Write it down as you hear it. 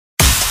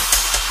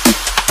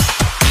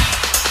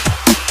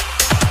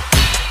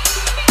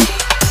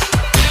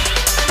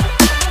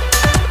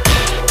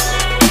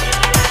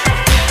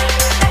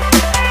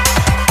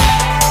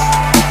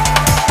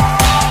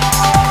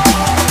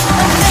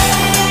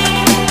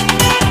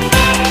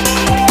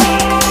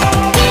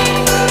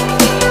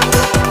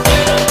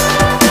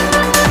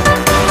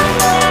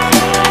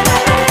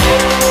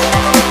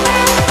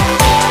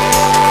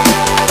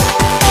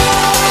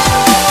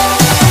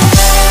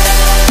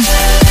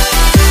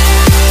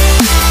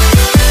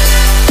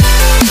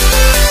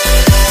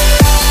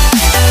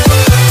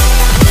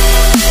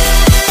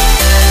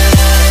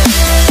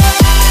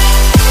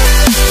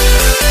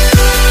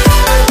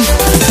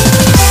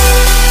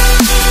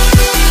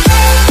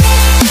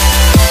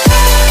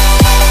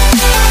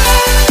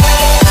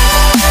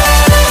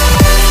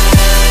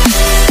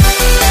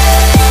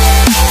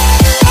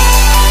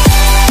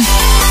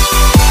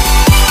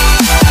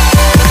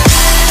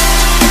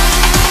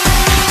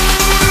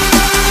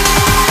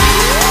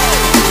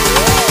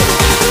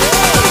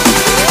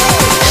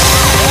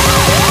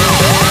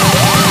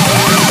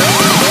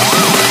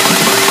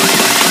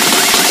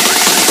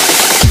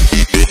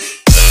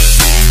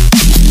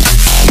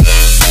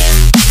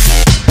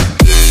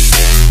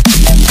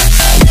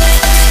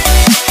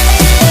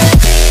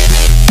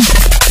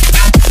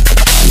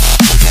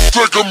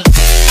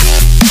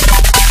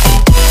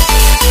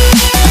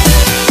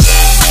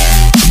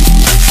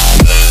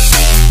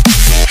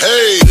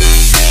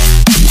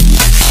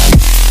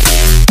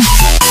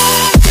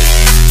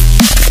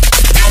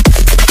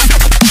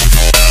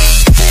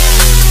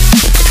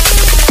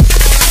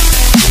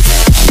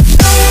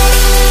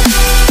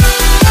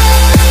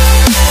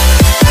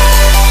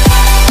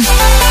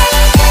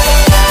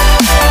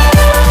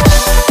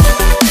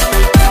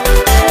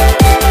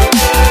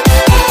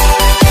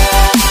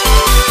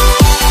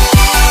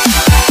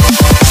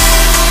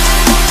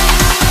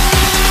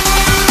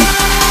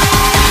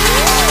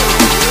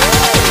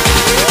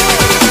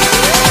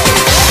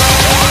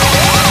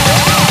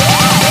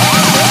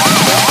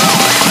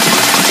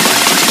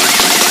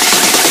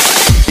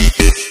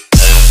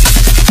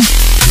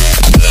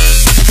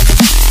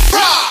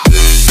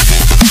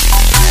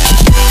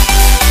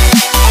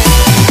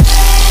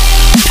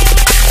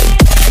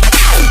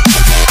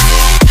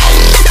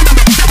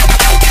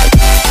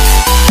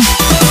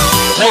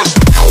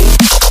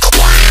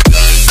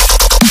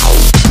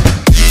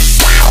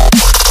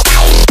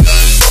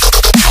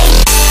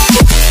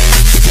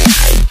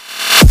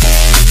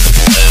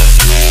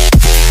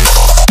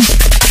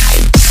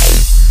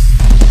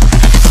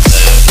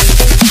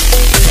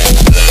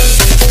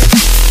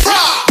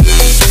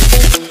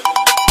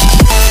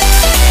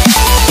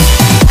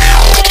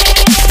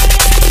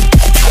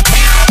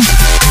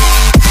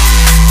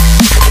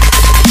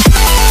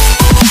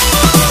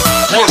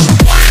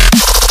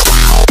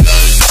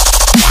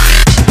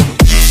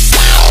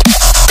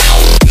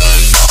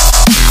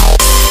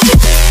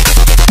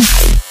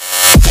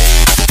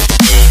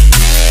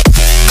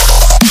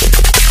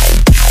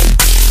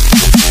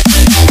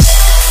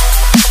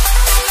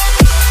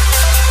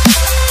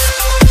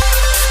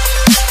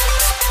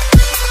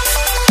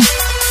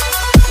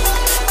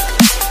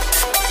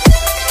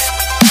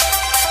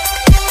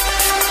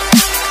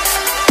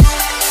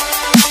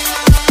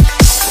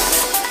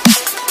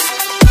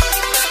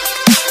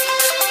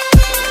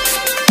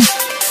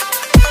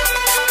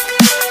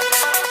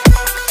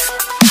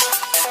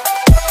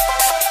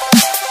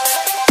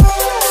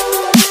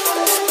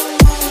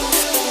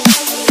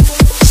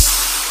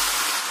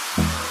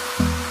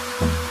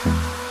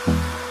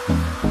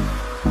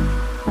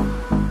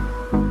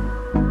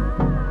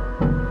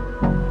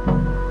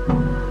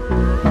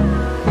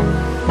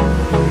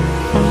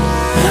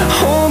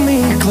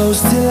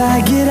close till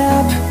I get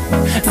up.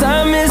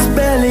 Time is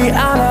barely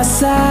on our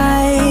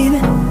side.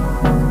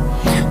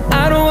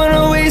 I don't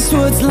wanna waste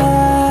what's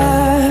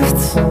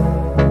left.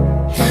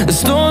 The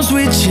storms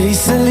we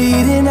chase are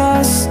leading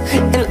us,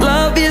 and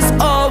love is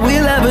all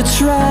we'll ever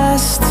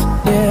trust.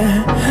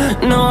 Yeah,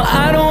 no,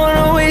 I don't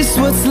wanna waste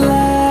what's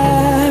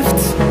left.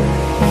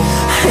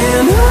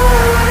 And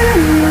on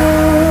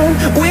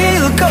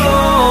we'll go,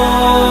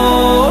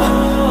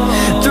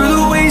 through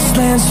the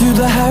wastelands, through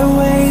the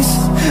highways,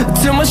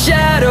 till my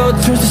shadow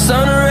turns to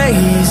sun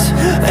rays.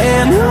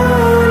 And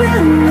on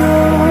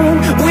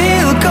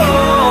we'll go,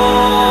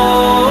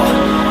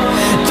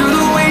 through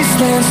the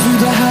wastelands, through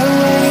the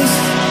highways,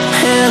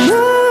 and on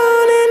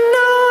we'll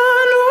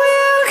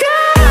go.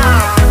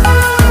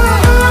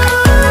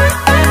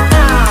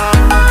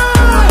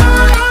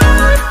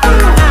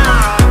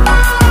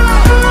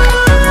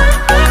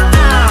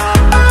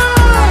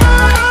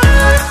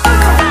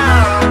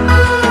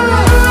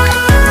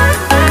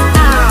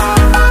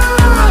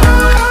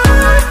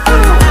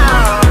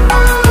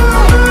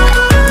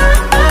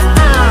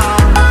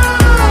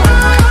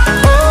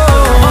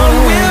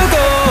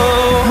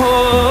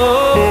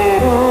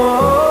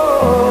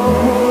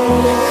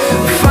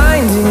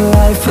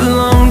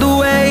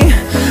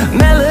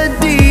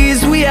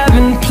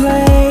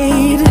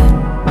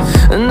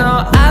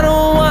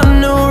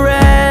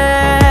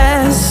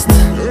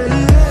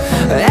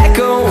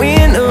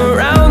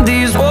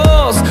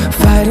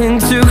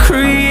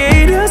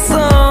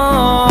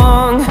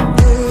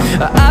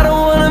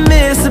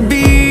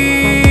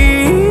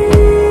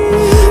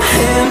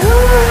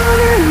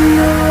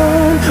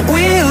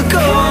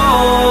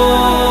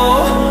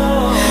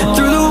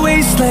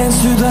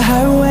 Through the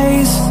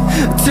highways,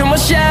 till my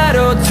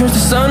shadow turns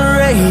to sun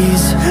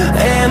rays.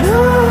 And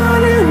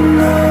on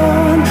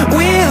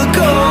we'll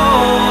go,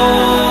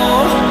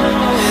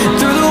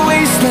 through the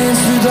wastelands,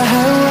 through the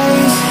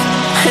highways,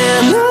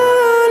 and on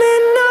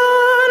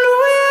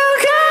we'll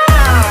go.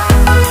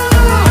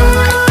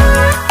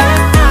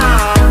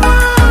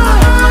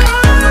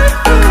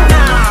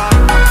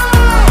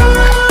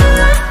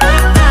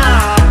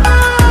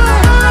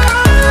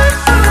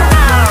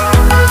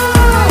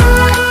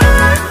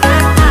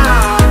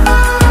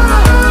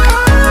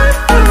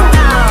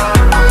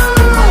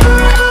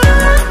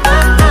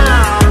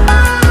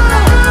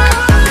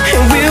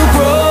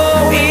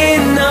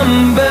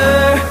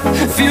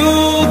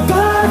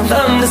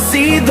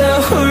 See the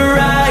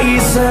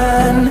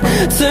horizon,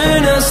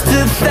 turn us to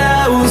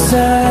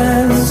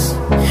thousands,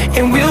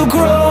 and we'll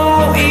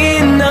grow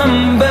in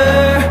number,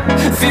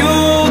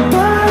 fueled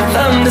by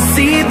them. To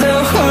see the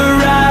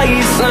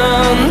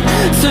horizon,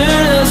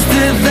 turn us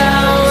to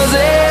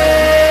thousands,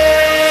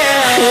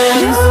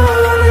 and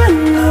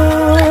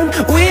on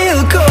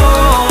we'll go,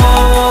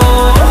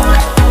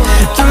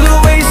 through the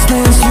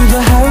wastelands, through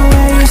the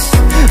highways,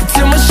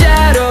 till my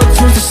shadow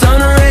turns to sun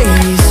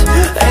rays.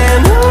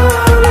 And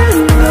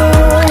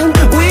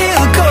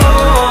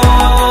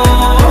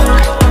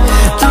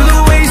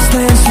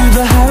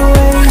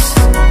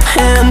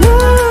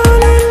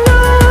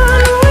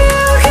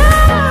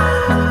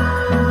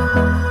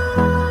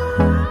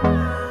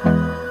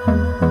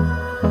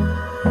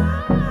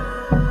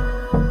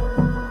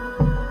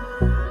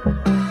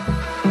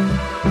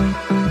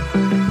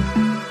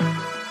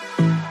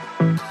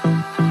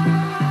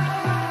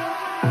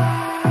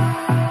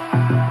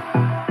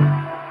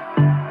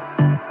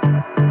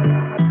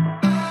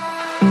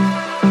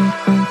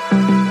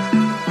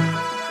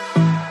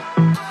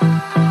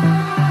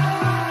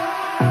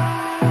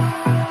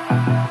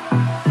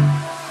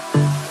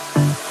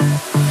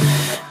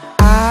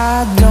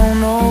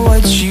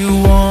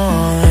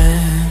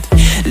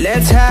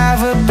let's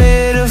have a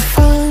bit of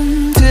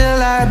fun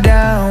till I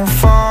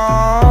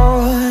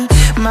downfall.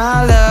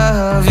 My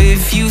love,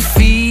 if you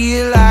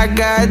feel like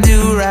I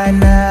do right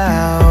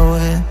now,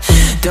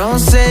 don't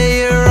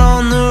say you're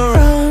on the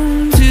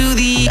run to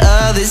the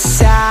other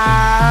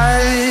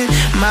side,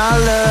 my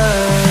love.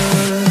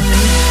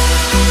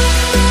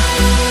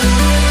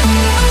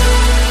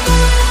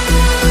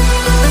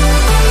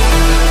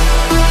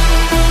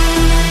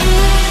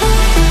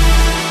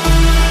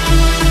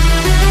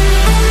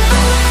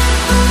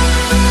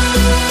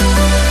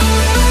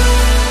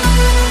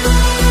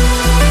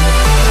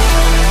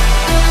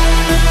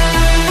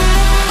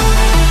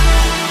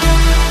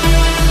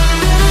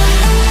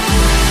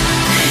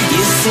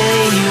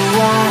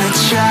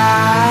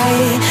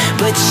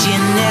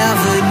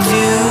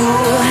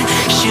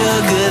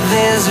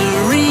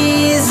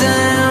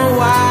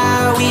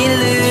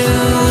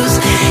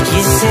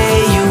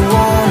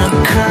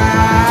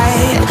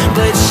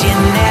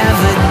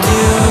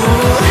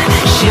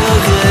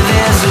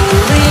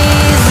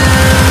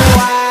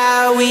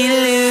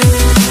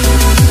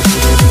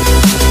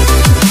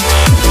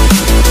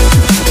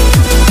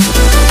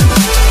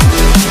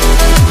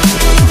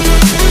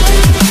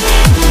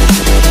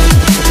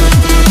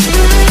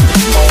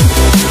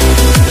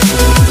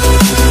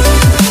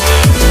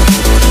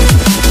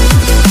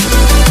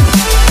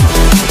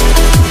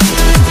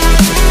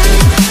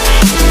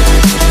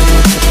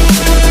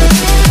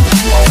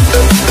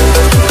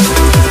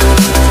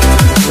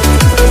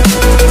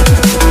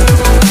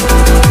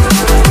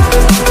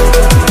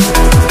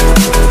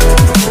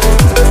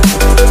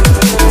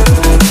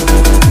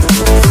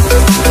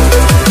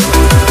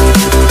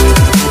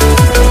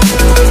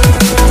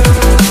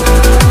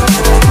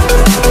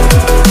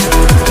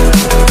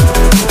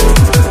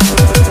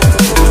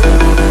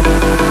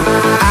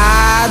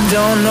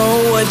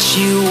 what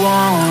you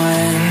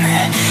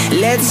want.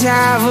 Let's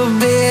have a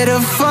bit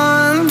of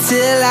fun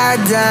till I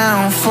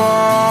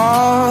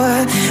downfall.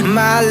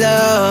 My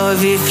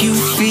love, if you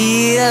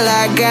feel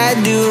like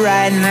I do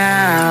right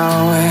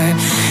now,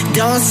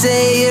 don't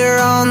say you're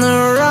on the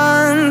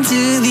run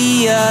to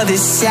the other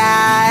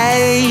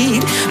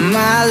side.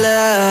 My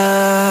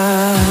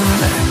love,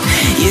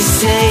 you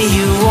say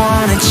you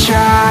wanna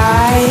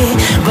try,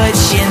 but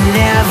you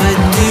never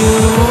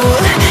do.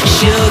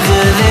 Sugar,